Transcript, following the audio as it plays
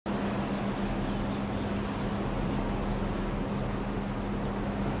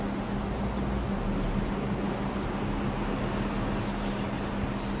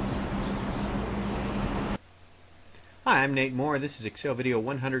Hi, I'm Nate Moore. This is Excel video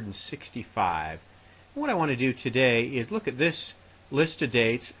 165. What I want to do today is look at this list of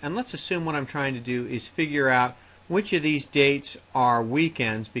dates, and let's assume what I'm trying to do is figure out which of these dates are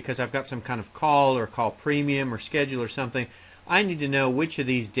weekends, because I've got some kind of call or call premium or schedule or something. I need to know which of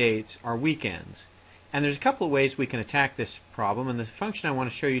these dates are weekends. And there's a couple of ways we can attack this problem, and the function I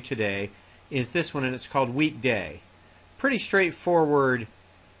want to show you today is this one, and it's called WEEKDAY. Pretty straightforward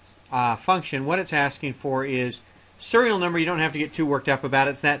function. What it's asking for is serial number. You don't have to get too worked up about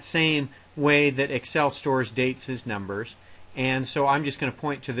it. It's that same way that Excel stores dates as numbers. And so I'm just going to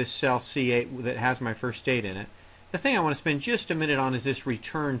point to this cell C8 that has my first date in it. The thing I want to spend just a minute on is this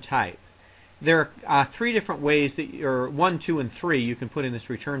return type. There are three different ways that, or 1, 2, and 3, you can put in this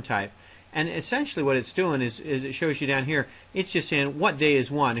return type. And essentially what it's doing is it shows you down here, it's just saying what day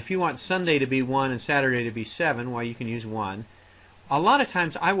is 1. If you want Sunday to be 1 and Saturday to be 7, well, you can use 1. A lot of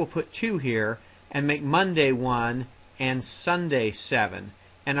times I will put 2 here and make Monday 1 and Sunday 7.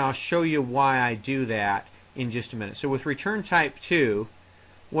 And I'll show you why I do that in just a minute. So with return type 2,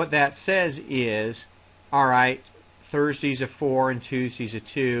 what that says is, all right, Thursday's a 4 and Tuesday's a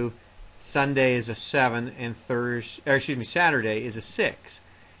 2, Sunday is a 7, and Saturday is a 6.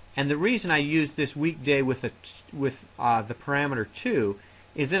 And the reason I use this weekday with the parameter 2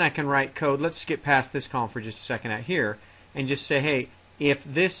 is then I can write code. Let's skip past this column for just a second out here and just say, hey, if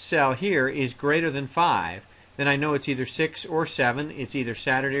this cell here is greater than 5, then I know it's either 6 or 7, it's either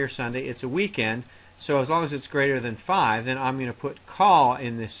Saturday or Sunday, it's a weekend. So as long as it's greater than 5, then I'm going to put call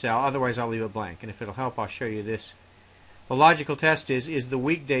in this cell, otherwise I'll leave it blank. And if it'll help, I'll show you this. The logical test is the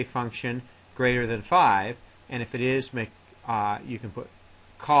weekday function greater than 5? And if it is, you can put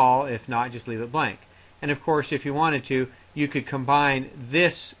call. If not, just leave it blank. And of course, if you wanted to, you could combine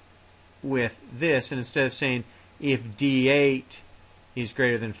this with this, and instead of saying if D8 is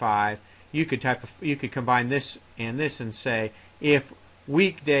greater than 5, you could combine this and say if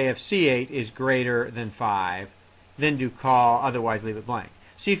weekday of C8 is greater than 5, then do call, otherwise leave it blank.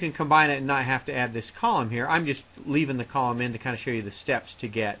 So you can combine it and not have to add this column here. I'm just leaving the column in to kind of show you the steps to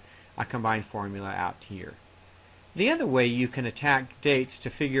get a combined formula out here. The other way you can attack dates to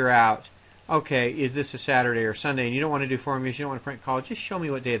figure out, okay, is this a Saturday or Sunday, and you don't want to do formulas, you don't want to print call, just show me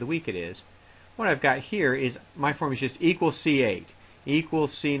what day of the week it is. What I've got here is my formula is just equals C8,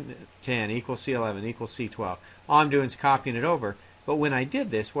 equals C10, equals C11, equals C12. All I'm doing is copying it over. But when I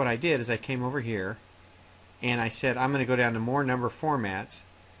did this, what I did is I came over here and I said I'm going to go down to more number formats,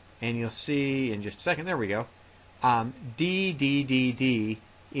 and you'll see in just a second, there we go, D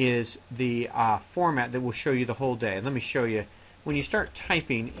is the format that will show you the whole day. Let me show you. When you start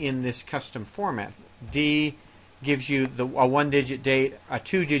typing in this custom format, D gives you a 1-digit date, a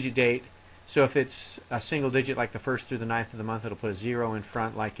 2-digit date. So if it's a single digit like the 1st through the 9th of the month, it'll put a 0 in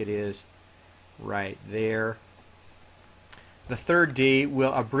front like it is right there. The third D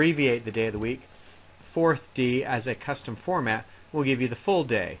will abbreviate the day of the week. Fourth D, as a custom format, will give you the full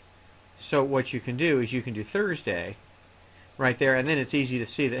day. So what you can do is you can do Thursday right there, and then it's easy to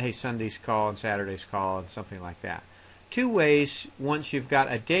see that, hey, Sunday's call and Saturday's call and something like that. Two ways, once you've got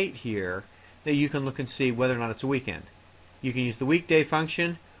a date here, that you can look and see whether or not it's a weekend. You can use the weekday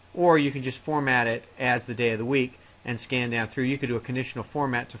function, or you can just format it as the day of the week and scan down through. You could do a conditional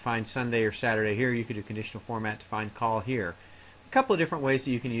format to find Sunday or Saturday here. You could do a conditional format to find call here. A couple of different ways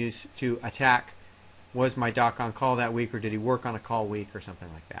that you can use to attack, was my doc on call that week, or did he work on a call week, or something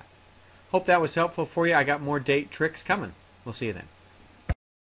like that. Hope that was helpful for you. I got more date tricks coming. We'll see you then.